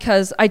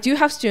because I do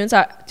have students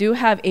that do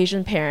have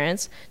Asian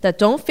parents that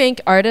don't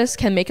think artists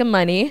can make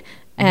money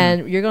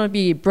and you're going to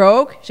be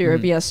broke, so you're going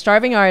to be a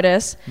starving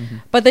artist,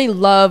 but they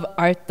love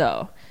art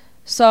though.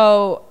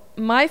 So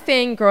my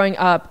thing growing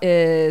up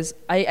is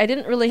I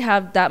didn't really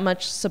have that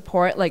much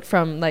support like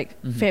from like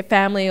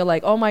family or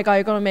like, oh my God,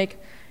 you're gonna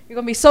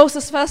be so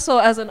successful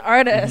as an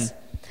artist.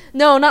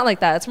 No, not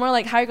like that. It's more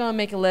like how you're gonna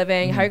make a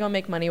living, how you're gonna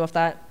make money with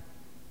that.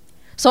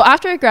 So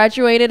after I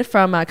graduated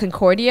from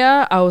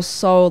Concordia, I was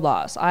so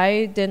lost.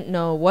 I didn't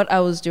know what I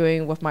was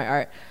doing with my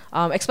art,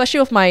 especially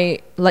with my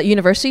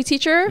university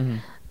teacher,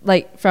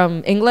 like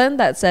from England,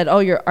 that said, "Oh,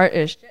 your art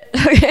is shit."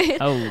 Okay.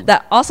 Oh.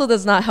 That also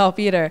does not help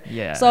either.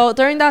 Yeah. So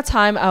during that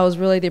time, I was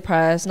really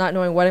depressed, not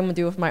knowing what I'm gonna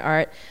do with my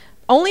art.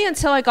 Only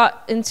until I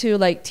got into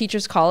like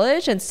teachers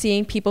college and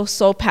seeing people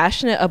so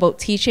passionate about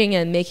teaching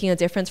and making a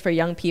difference for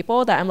young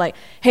people that I'm like,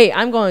 hey,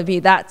 I'm going to be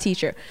that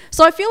teacher.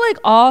 So I feel like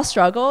all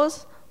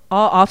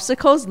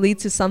obstacles lead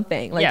to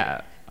something. Like,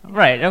 yeah.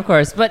 Right, of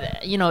course, but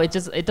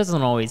it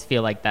doesn't always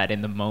feel like that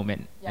in the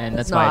moment, and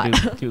that's why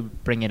I do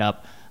bring it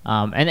up.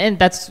 And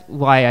that's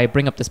why I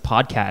bring up this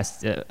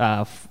podcast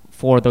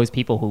for those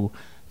people who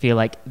feel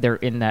like they're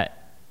in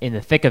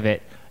the thick of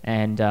it.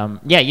 And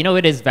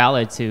it is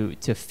valid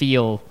to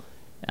feel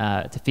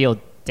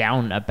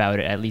down about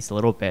it at least a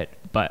little bit.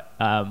 But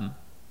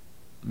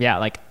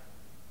like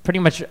pretty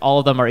much all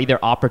of them are either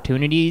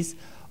opportunities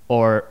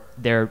or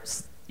they're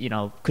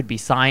could be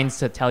signs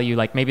to tell you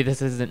like maybe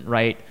this isn't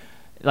right.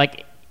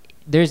 Like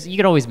you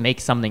can always make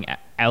something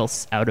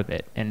else out of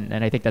it, and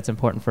I think that's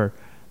important for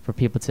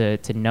people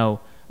to know.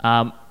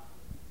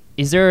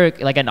 Is there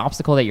like an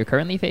obstacle that you're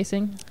currently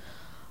facing?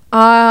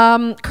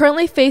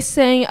 Currently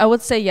facing, I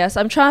would say yes.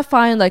 I'm trying to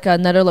find like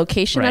another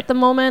location at the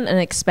moment and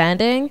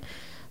expanding.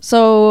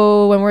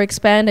 So when we're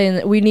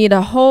expanding, we need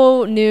a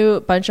whole new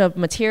bunch of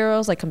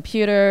materials like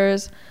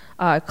computers,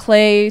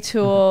 clay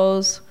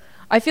tools.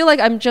 I feel like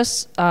I'm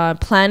just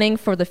planning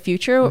for the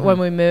future when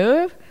we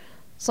move.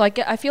 So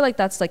I feel like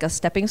that's like a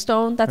stepping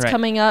stone that's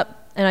coming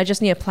up, and I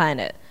just need to plan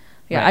it.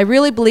 Yeah, I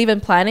really believe in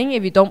planning.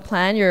 If you don't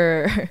plan,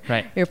 you're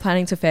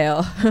planning to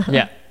fail.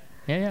 Yeah.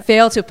 Yeah.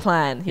 Fail to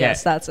plan.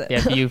 Yes, that's it. Yeah,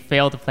 if you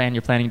fail to plan,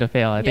 you're planning to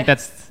fail. I think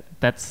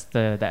that's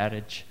the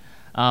adage.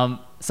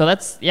 So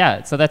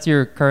that's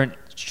your current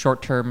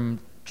short-term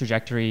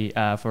trajectory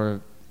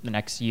for the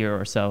next year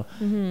or so.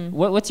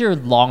 What's your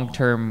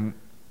long-term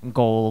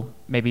goal,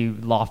 maybe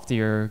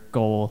loftier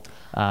goal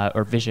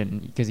or vision?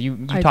 Because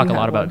you talk a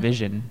lot about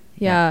vision.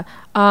 Yeah.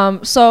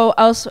 So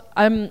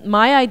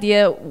my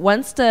idea,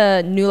 once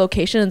the new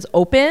location is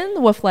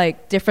open with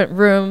like different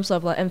rooms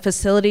of like, and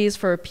facilities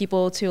for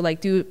people to like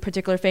do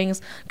particular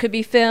things, could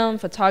be film,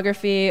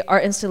 photography,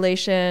 art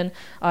installation,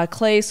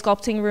 clay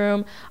sculpting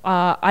room.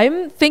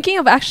 I'm thinking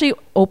of actually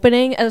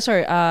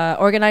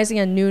organizing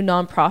a new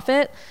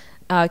nonprofit,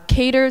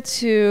 cater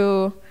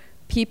to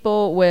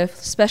people with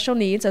special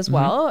needs as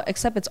well,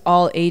 except it's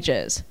all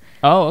ages.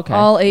 Oh, okay.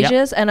 All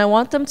ages. And I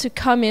want them to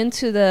come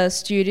into the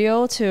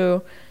studio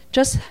to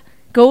just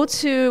go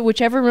to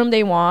whichever room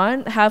they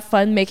want, have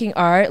fun making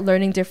art,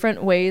 learning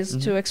different ways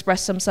to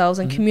express themselves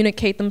and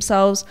communicate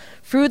themselves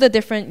through the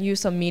different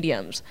use of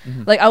mediums.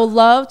 Like I would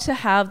love to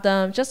have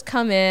them just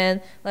come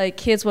in, like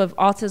kids with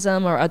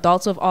autism or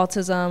adults with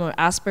autism or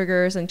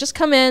Asperger's, and just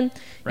come in,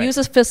 use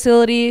this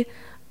facility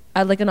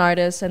like an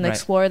artist and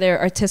explore their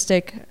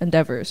artistic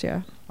endeavors.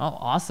 Yeah. Oh,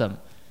 awesome.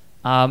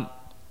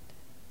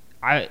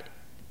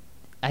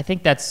 I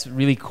think that's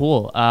really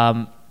cool.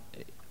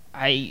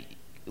 I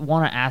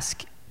want to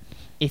ask,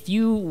 if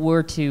you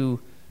were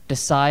to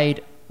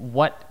decide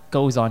what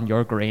goes on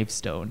your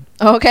gravestone.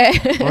 Okay.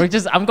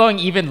 I'm going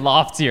even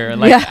loftier.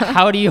 Like,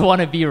 how do you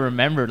want to be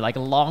remembered? Like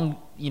a long,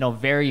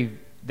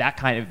 that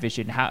kind of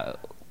vision.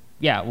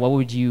 What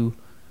would you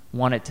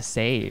want it to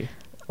say?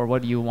 Or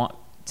what do you want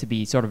to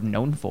be sort of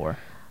known for?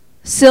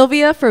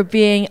 Sylvia for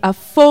being a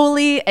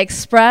fully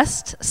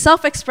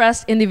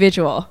self-expressed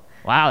individual.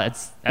 Wow,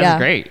 that's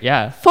great.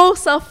 Yeah. Full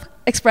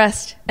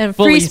self-expressed and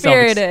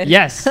free-spirited.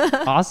 Yes.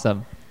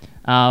 Awesome.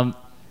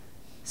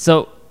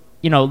 So,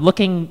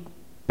 looking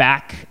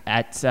back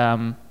at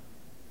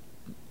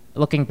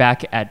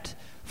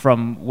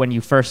from when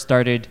you first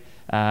started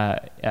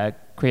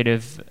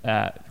creative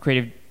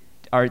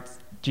arts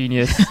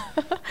genius.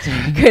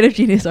 Creative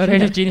genius arts.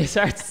 Creative genius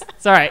arts.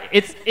 Sorry,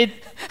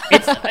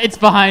 it's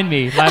behind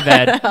me. My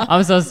bad.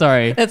 I'm so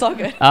sorry. It's all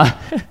good.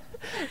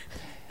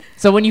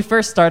 So when you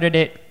first started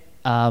it,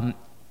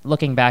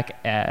 looking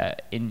back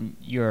in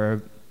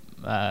your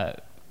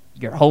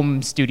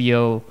home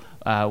studio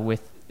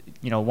with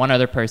one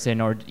other person,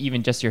 or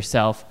even just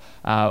yourself,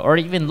 or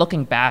even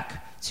looking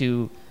back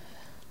to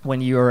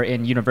when you were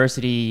in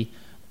university,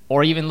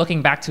 or even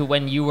looking back to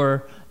when you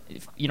were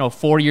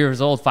 4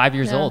 years old, 5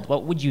 years old,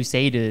 what would you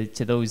say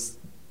to those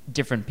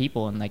different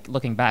people? And like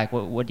looking back,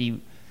 what do you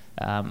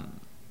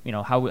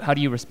how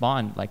do you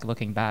respond, like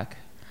looking back?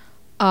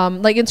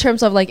 Like in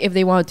terms of like if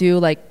they want to do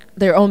like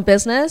their own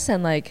business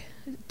and like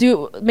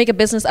make a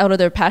business out of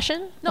their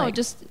passion? No,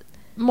 just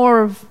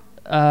more of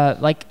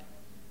like,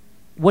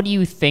 what do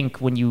you think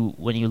when you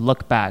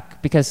look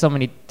back? Because so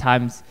many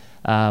times,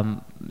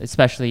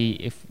 especially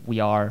if we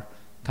are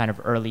kind of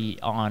early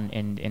on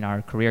in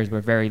our careers,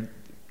 we're very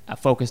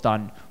focused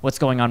on what's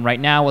going on right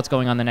now, what's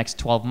going on the next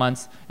 12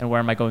 months, and where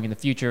am I going in the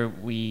future.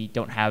 We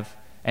don't have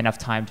enough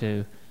time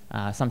to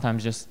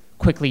sometimes just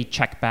quickly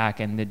check back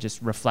and then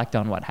just reflect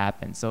on what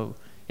happened. So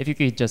if you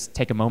could just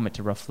take a moment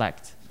to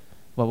reflect,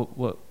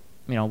 what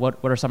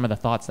are some of the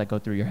thoughts that go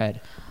through your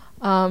head?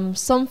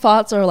 Some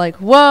thoughts are like,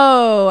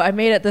 whoa, I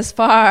made it this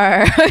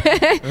far.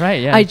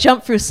 Right, yeah. I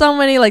jumped through so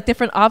many like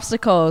different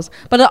obstacles,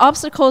 but the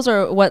obstacles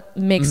are what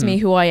makes me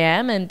who I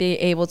am and be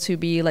able to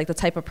be like the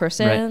type of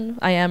person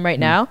I am right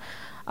now.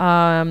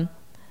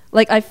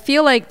 Like I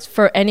feel like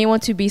for anyone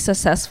to be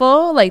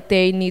successful, like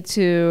they need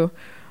to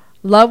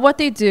love what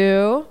they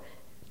do,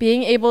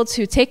 being able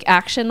to take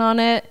action on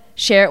it,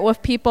 share it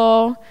with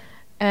people,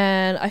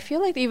 and I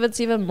feel like it's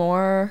even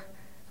more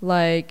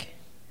like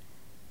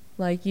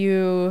when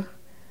you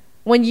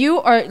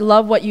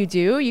love what you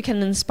do, you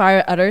can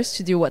inspire others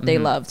to do what they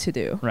love to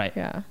do. Right.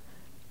 Yeah.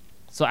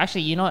 So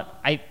actually, you know what?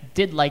 I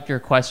did like your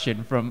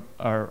question from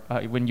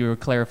when you were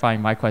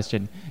clarifying my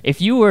question. If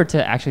you were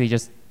to actually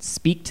just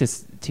speak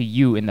to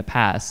you in the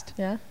past,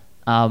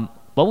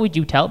 what would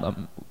you tell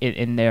them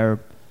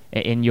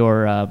in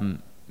your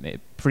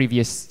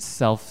previous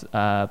self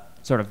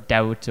sort of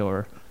doubt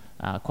or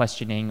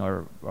questioning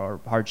or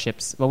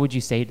hardships? What would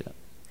you say to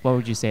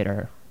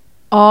her?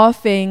 All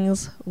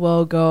things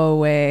will go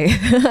away.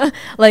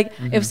 Like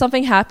if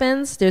something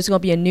happens, there's going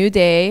to be a new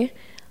day.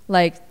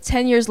 Like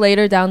 10 years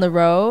later down the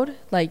road,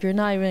 like you're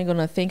not even going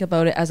to think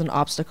about it as an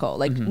obstacle.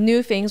 Like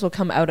new things will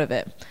come out of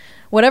it.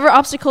 Whatever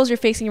obstacles you're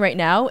facing right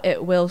now,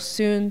 it will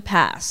soon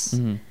pass.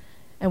 And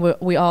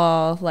we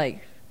all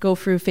like go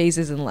through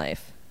phases in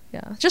life.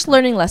 Yeah. Just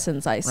learning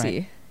lessons, I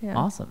see. Yeah.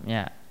 Awesome.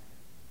 Yeah.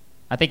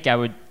 I think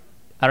I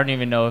don't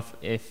even know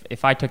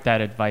if I took that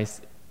advice,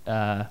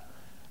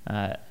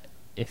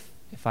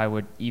 if I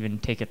would even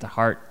take it to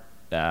heart,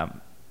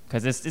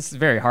 because it's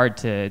very hard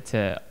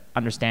to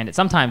understand it.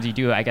 Sometimes you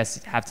do, I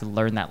guess, have to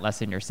learn that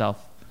lesson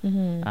yourself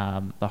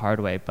the hard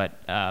way. But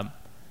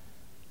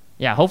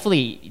yeah,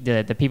 hopefully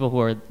the people who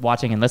are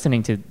watching and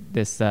listening to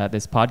this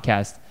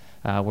podcast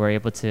were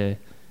able to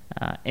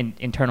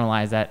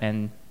internalize that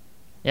and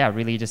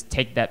really just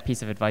take that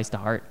piece of advice to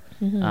heart.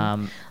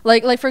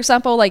 Like for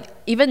example, like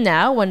even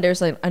now when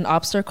there's like an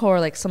obstacle or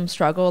like some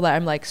struggle that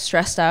I'm like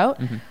stressed out,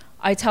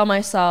 I tell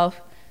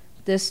myself,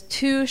 this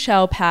too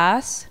shall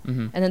pass,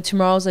 and then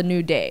tomorrow's a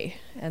new day,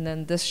 and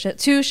then this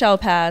too shall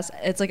pass.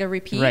 It's like a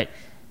repeat, right?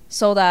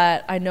 So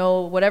that I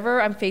know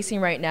whatever I'm facing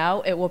right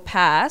now, it will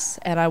pass,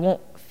 and I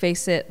won't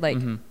face it like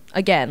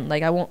again.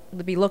 Like I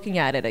won't be looking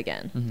at it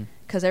again,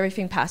 because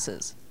everything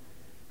passes.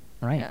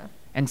 Right. Yeah.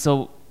 And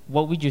so,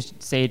 what would you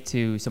say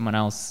to someone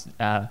else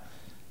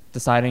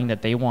deciding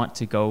that they want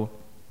to go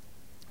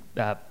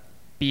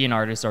be an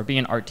artist or be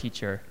an art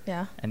teacher?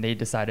 Yeah. And they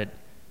decided,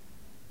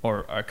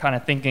 or are kind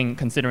of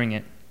considering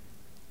it.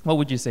 What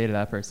would you say to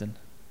that person?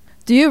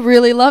 Do you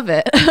really love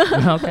it?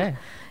 Okay.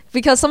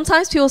 Because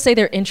sometimes people say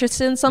they're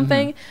interested in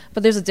something,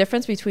 but there's a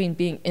difference between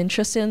being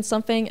interested in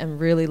something and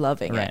really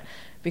loving it.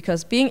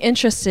 Because being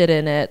interested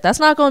in it, that's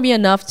not going to be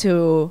enough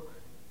to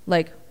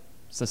like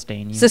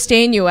sustain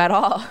you at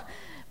all.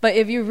 But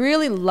if you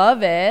really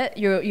love it,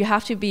 you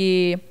have to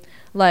be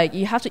like,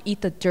 you have to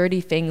eat the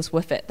dirty things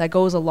with it that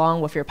goes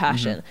along with your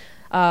passion.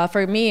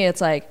 For me,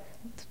 it's like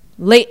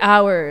late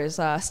hours,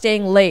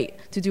 staying late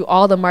to do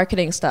all the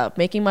marketing stuff,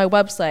 making my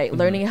website,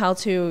 learning how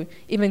to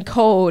even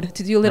code,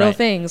 to do little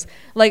things.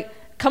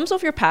 Like, comes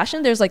with your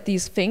passion, there's like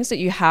these things that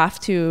you have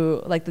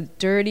to, like the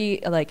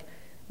dirty, like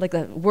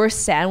the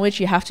worst sandwich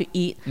you have to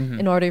eat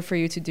in order for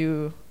you to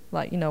do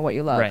like, you know, what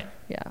you love. Right.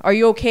 Yeah. Are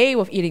you okay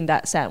with eating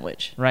that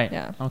sandwich? Right.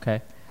 Yeah. Okay.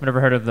 I've never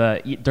heard of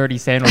the eat dirty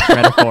sandwich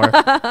metaphor.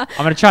 I'm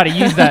going to try to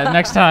use that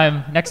next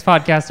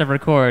podcast I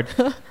record.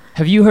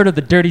 Have you heard of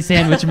the dirty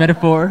sandwich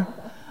metaphor?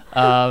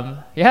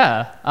 But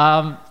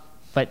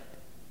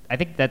I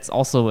think that's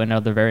also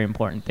another very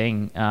important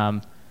thing,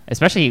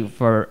 especially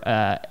for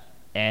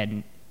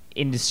an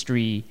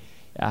industry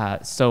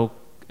so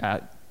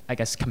I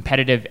guess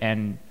competitive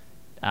and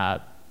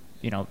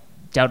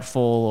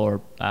doubtful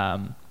or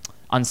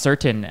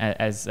uncertain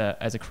as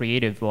a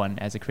creative one,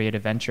 as a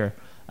creative venture,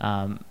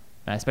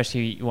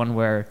 especially one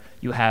where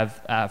you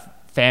have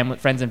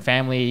friends and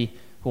family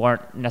who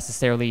aren't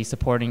necessarily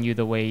supporting you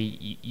the way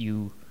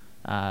you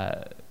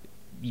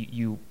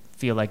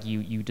feel like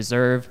you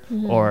deserve,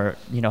 or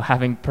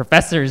having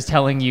professors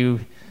telling you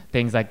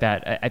things like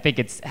that. I think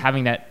it's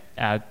having that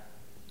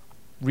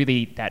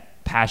really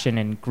that passion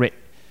and grit.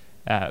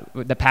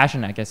 The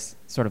passion, I guess,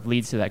 sort of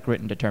leads to that grit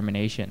and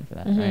determination for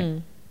that,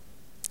 right?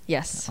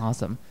 Yes.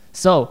 Awesome.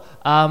 So,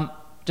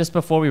 just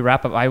before we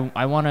wrap up,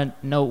 I want to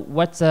know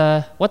what's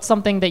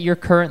something that you're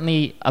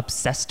currently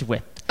obsessed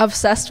with.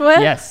 Obsessed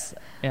with? Yes.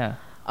 Yeah.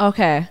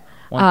 Okay.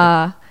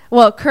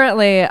 Well,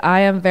 currently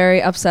I am very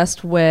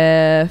obsessed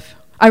with.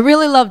 I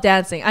really love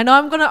dancing. I know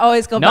I'm gonna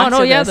always go back to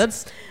this. Yeah,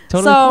 that's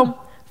totally cool.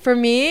 For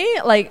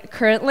me, like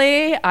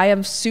currently, I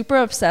am super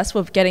obsessed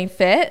with getting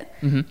fit,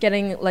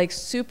 getting like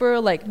super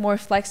like more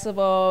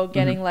flexible,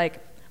 getting like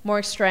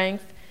more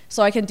strength,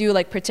 so I can do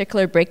like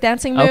particular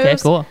breakdancing moves. Okay,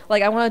 cool.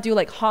 Like I want to do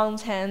like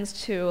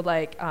handstands to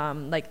like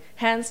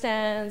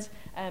handstands,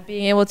 and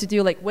being able to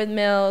do like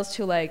windmills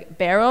to like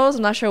barrels.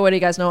 I'm not sure what you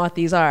guys know what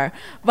these are,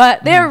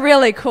 but they're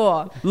really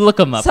cool. Look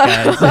them up,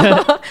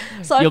 guys.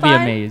 You'll be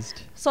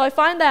amazed. So I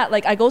find that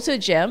like I go to the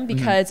gym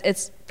because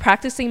it's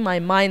practicing my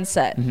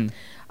mindset.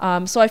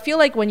 So I feel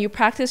like when you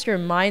practice your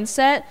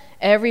mindset,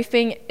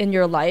 everything in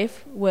your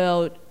life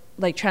will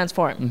like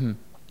transform,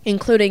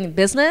 including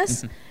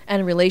business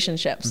and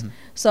relationships.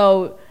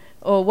 So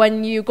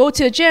when you go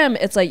to a gym,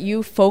 it's like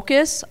you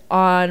focus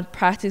on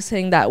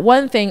practicing that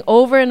one thing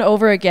over and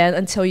over again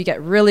until you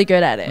get really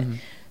good at it.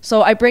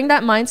 So I bring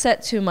that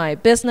mindset to my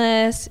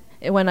business.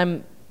 When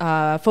I'm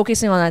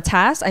focusing on a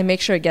task, I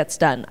make sure it gets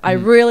done. I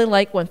really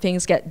like when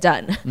things get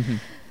done.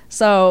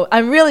 So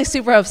I'm really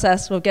super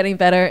obsessed with getting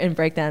better in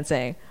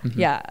breakdancing.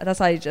 Yeah, that's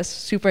why I'm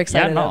just super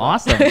excited. Yeah, no,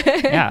 awesome.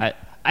 Yeah,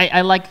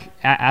 I like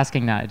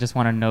asking that. I just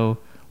want to know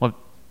what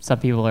some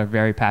people are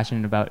very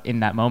passionate about in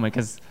that moment,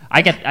 because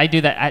I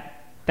do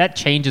that. That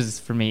changes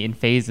for me in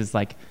phases.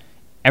 Like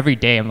every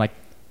day, I'm like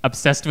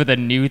obsessed with a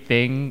new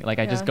thing. Like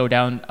I just go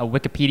down a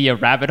Wikipedia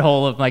rabbit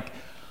hole of like,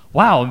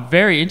 wow, I'm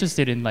very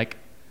interested in like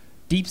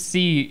deep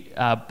sea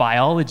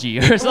biology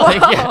or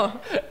something.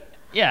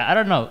 Yeah, I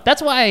don't know.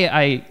 That's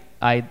why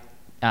I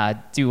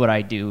do what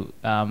I do,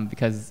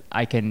 because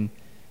I can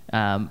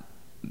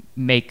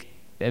make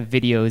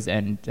videos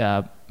and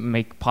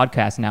make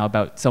podcasts now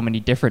about so many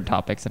different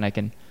topics, and I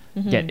can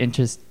get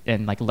interest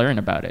and like learn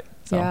about it.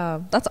 So, yeah,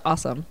 that's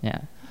awesome.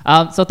 Yeah.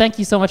 So thank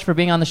you so much for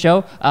being on the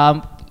show.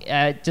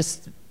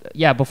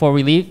 Before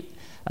we leave,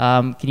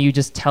 can you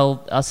just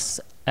tell us,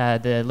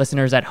 the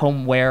listeners at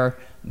home, where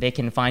they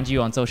can find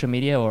you on social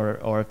media,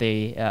 or if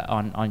they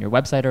on your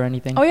website or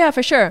anything? Oh yeah,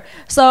 for sure.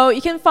 So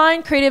you can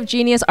find Creative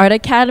Genius Art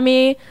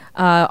Academy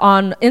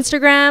on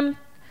Instagram,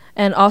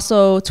 and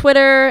also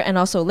Twitter, and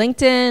also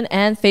LinkedIn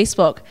and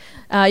Facebook.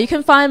 You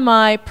can find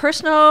my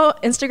personal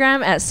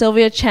Instagram at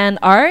Sylvia Chan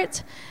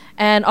Art,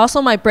 and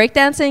also my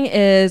breakdancing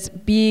is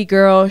B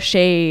Girl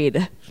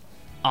Shade.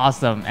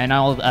 Awesome. And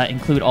I'll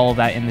include all of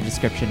that in the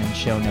description and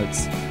show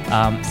notes.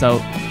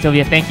 So,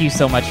 Sylvia, thank you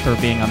so much for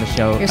being on the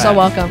show. You're so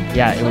welcome.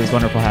 Yeah, it was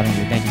wonderful having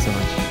you. Thank you so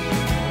much.